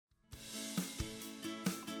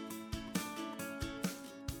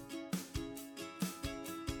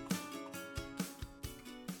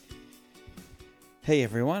Hey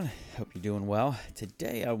everyone, hope you're doing well.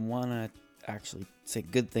 Today I want to actually say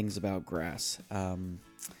good things about grass.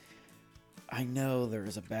 I know there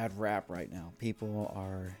is a bad rap right now. People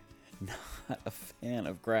are not a fan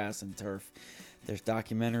of grass and turf. There's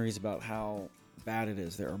documentaries about how bad it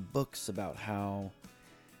is, there are books about how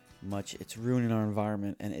much it's ruining our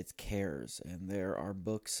environment and its cares, and there are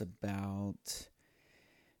books about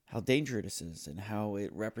how dangerous it is and how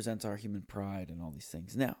it represents our human pride and all these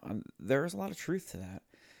things. Now, there is a lot of truth to that.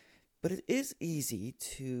 But it is easy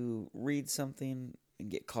to read something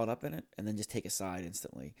and get caught up in it and then just take a side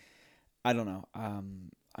instantly. I don't know.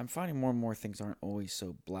 I'm finding more and more things aren't always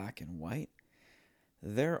so black and white.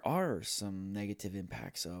 There are some negative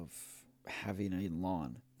impacts of having a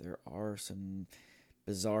lawn. There are some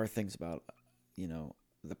bizarre things about,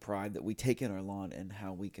 the pride that we take in our lawn and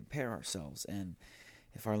how we compare ourselves. And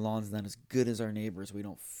if our lawn's not as good as our neighbors, we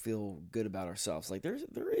don't feel good about ourselves. Like there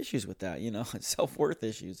are issues with that, self-worth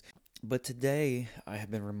issues. But today I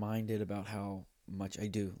have been reminded about how much I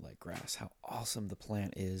do like grass, how awesome the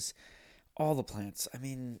plant is. All the plants. I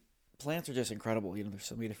mean, plants are just incredible. There's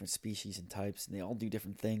so many different species and types, and they all do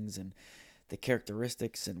different things, and the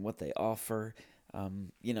characteristics and what they offer.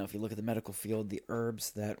 If you look at the medical field, the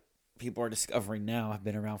herbs that people are discovering now have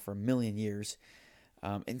been around for a million years.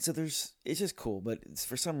 And so it's just cool, but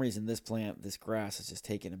for some reason, this grass has just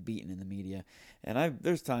taken a beating in the media. And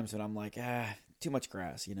there's times when I'm like, too much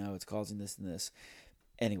grass, it's causing this and this.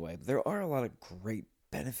 Anyway, there are a lot of great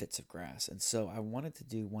benefits of grass. And so I wanted to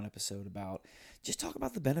do one episode about just talk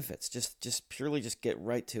about the benefits, just purely just get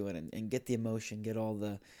right to it and get the emotion, get all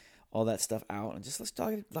that stuff out. And just let's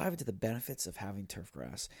dive into the benefits of having turf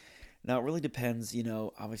grass. Now, it really depends,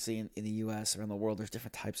 obviously in the U.S., around the world, there's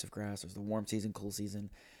different types of grass. There's the warm season, cool season.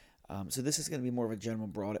 So this is going to be more of a general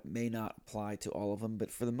broad. It may not apply to all of them, but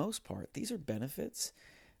for the most part, these are benefits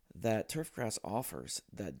that turf grass offers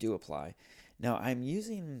that do apply. Now,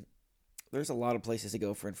 there's a lot of places to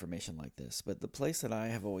go for information like this, but the place that I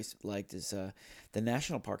have always liked is the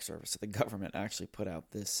National Park Service. So the government actually put out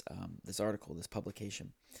this article, this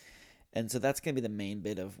publication. And so that's going to be the main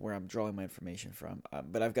bit of where I'm drawing my information from.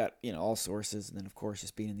 But I've got, all sources, and then, of course,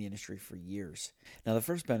 just being in the industry for years. Now, the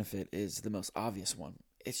first benefit is the most obvious one.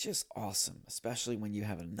 It's just awesome, especially when you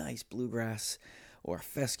have a nice bluegrass or a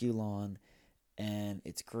fescue lawn, and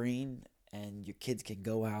it's green, and your kids can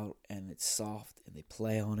go out, and it's soft, and they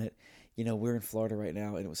play on it. We're in Florida right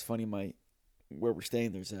now, and it was funny, where we're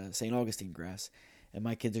staying, there's a St. Augustine grass, and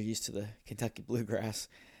my kids are used to the Kentucky bluegrass.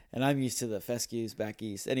 And I'm used to the fescues back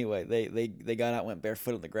east. Anyway, they got out and went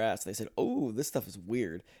barefoot on the grass. They said, "Oh, this stuff is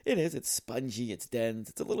weird." It is. It's spongy. It's dense.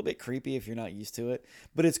 It's a little bit creepy if you're not used to it.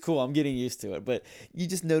 But it's cool. I'm getting used to it. But you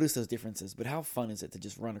just notice those differences. But how fun is it to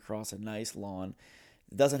just run across a nice lawn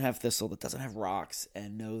that doesn't have thistle, that doesn't have rocks,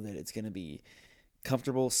 and know that it's going to be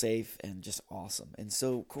comfortable, safe, and just awesome. And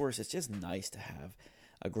so, of course, it's just nice to have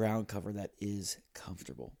a ground cover that is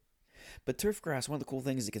comfortable. But turf grass, one of the cool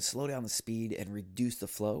things is it can slow down the speed and reduce the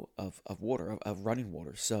flow of water, of running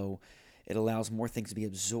water. So it allows more things to be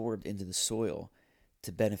absorbed into the soil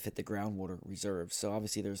to benefit the groundwater reserves. So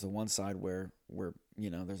obviously there's the one side where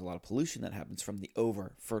there's a lot of pollution that happens from the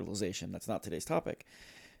over fertilization. That's not today's topic.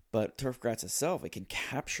 But turf grass itself, it can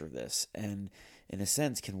capture this and in a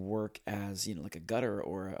sense can work as, like a gutter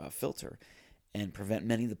or a filter and prevent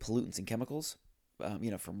many of the pollutants and chemicals,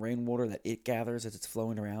 from rainwater that it gathers as it's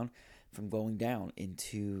flowing around from going down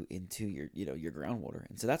into your groundwater.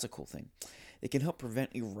 And so that's a cool thing. It can help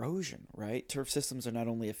prevent erosion, right? Turf systems are not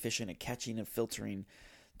only efficient at catching and filtering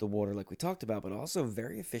the water like we talked about, but also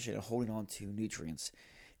very efficient at holding on to nutrients.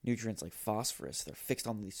 Nutrients like phosphorus, they're fixed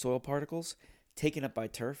on these soil particles, taken up by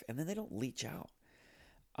turf, and then they don't leach out.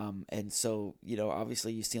 And so,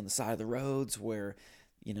 obviously you see on the side of the roads where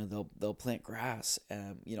they'll plant grass,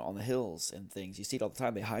 on the hills and things. You see it all the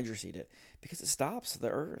time. They hydroseed it because it stops the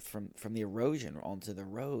earth from the erosion onto the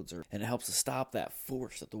roads, and it helps to stop that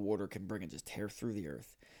force that the water can bring and just tear through the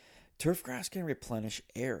earth. Turf grass can replenish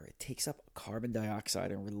air. It takes up carbon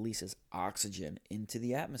dioxide and releases oxygen into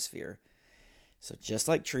the atmosphere. So just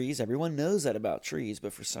like trees, everyone knows that about trees,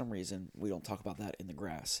 but for some reason we don't talk about that in the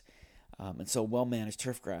grass. And so well-managed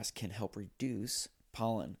turf grass can help reduce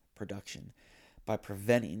pollen production by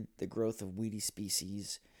preventing the growth of weedy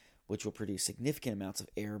species, which will produce significant amounts of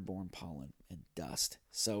airborne pollen and dust.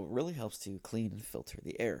 So it really helps to clean and filter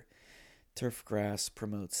the air. Turf grass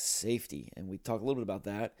promotes safety, and we talk a little bit about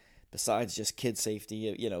that. Besides just kid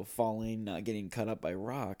safety, falling, not getting cut up by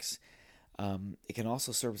rocks, it can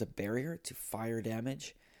also serve as a barrier to fire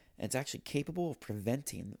damage, and it's actually capable of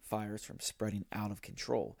preventing fires from spreading out of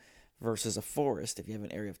control. Versus a forest, if you have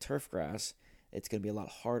an area of turf grass, it's going to be a lot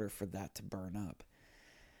harder for that to burn up.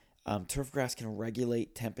 Turf grass can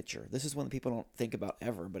regulate temperature. This is one that people don't think about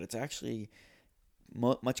ever, but it's actually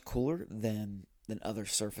much cooler than other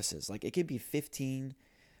surfaces. Like it could be 15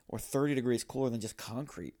 or 30 degrees cooler than just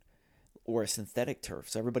concrete or a synthetic turf.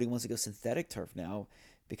 So everybody wants to go synthetic turf now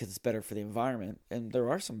because it's better for the environment, and there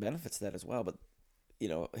are some benefits to that as well. But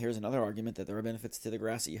here's another argument that there are benefits to the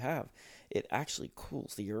grass that you have. It actually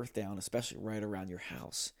cools the earth down, especially right around your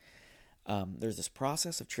house. There's this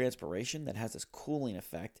process of transpiration that has this cooling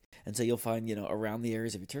effect, and so you'll find around the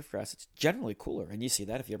areas of your turf grass it's generally cooler, and you see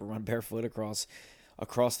that if you ever run barefoot across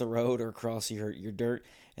the road or across your dirt,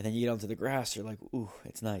 and then you get onto the grass, you're like, ooh,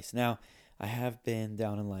 it's nice. Now I have been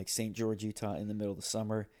down in like St. George, Utah in the middle of the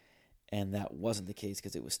summer, and that wasn't the case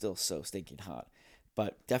because it was still so stinking hot,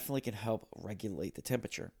 but definitely can help regulate the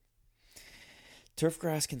temperature. Turf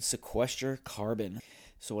grass can sequester carbon.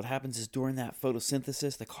 So what happens is during that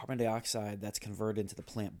photosynthesis, the carbon dioxide that's converted into the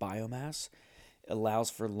plant biomass allows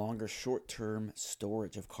for longer short-term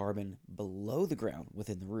storage of carbon below the ground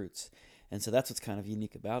within the roots. And so that's what's kind of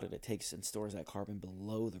unique about it. It takes and stores that carbon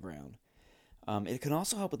below the ground. It can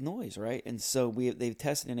also help with noise, right? And so they've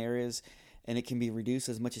tested in areas, and it can be reduced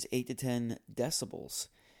as much as 8 to 10 decibels.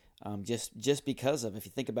 Just because of, if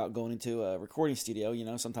you think about going into a recording studio,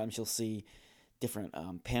 sometimes you'll see different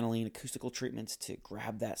paneling, acoustical treatments to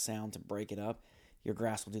grab that sound, to break it up. Your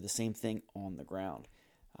grass will do the same thing on the ground.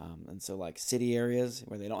 And so like city areas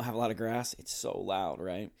where they don't have a lot of grass, it's so loud,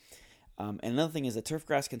 right? And another thing is that turf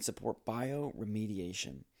grass can support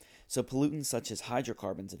bioremediation. So pollutants such as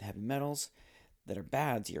hydrocarbons and heavy metals that are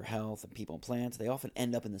bad to your health and people and plants, they often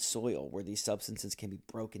end up in the soil where these substances can be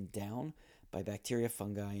broken down by bacteria,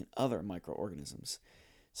 fungi, and other microorganisms.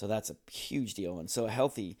 So that's a huge deal. And so a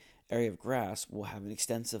healthy area of grass will have an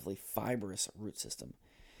extensively fibrous root system,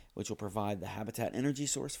 which will provide the habitat energy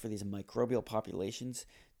source for these microbial populations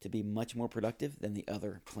to be much more productive than the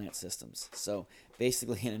other plant systems. So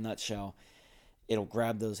basically, in a nutshell, it'll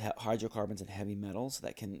grab those hydrocarbons and heavy metals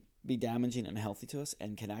that can be damaging and unhealthy to us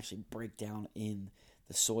and can actually break down in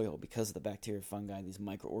the soil because of the bacteria, fungi, these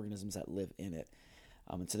microorganisms that live in it.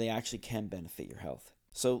 And so they actually can benefit your health.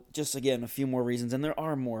 So just, again, a few more reasons, and there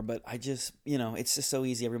are more, but I just, it's just so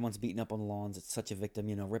easy. Everyone's beating up on lawns. It's such a victim,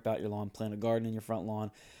 rip out your lawn, plant a garden in your front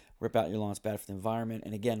lawn, rip out your lawn. It's bad for the environment.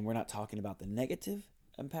 And again, we're not talking about the negative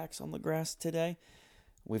impacts on the grass today.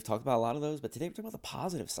 We've talked about a lot of those, but today we're talking about the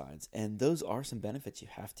positive sides, and those are some benefits you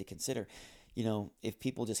have to consider. If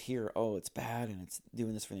people just hear, oh, it's bad and it's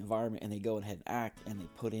doing this for the environment, and they go ahead and act and they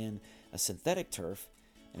put in a synthetic turf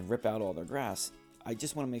and rip out all their grass, I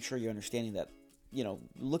just want to make sure you're understanding that,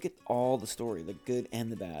 look at all the story, the good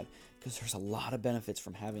and the bad, because there's a lot of benefits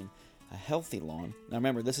from having a healthy lawn. Now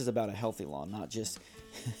remember, this is about a healthy lawn, not just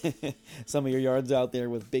some of your yards out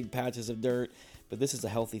there with big patches of dirt, but this is a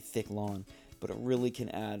healthy, thick lawn. But it really can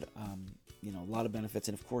add, a lot of benefits,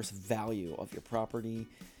 and of course, value of your property.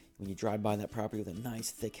 When you drive by that property with a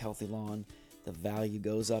nice, thick, healthy lawn, the value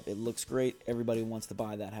goes up. It looks great. Everybody wants to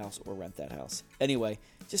buy that house or rent that house. Anyway,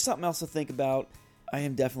 just something else to think about. I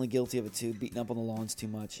am definitely guilty of it too, beating up on the lawns too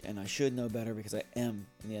much, and I should know better because I am,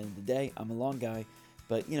 in the end of the day, I'm a lawn guy.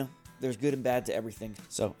 But, there's good and bad to everything.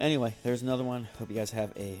 So anyway, there's another one. Hope you guys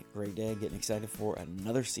have a great day. Getting excited for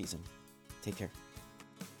another season. Take care.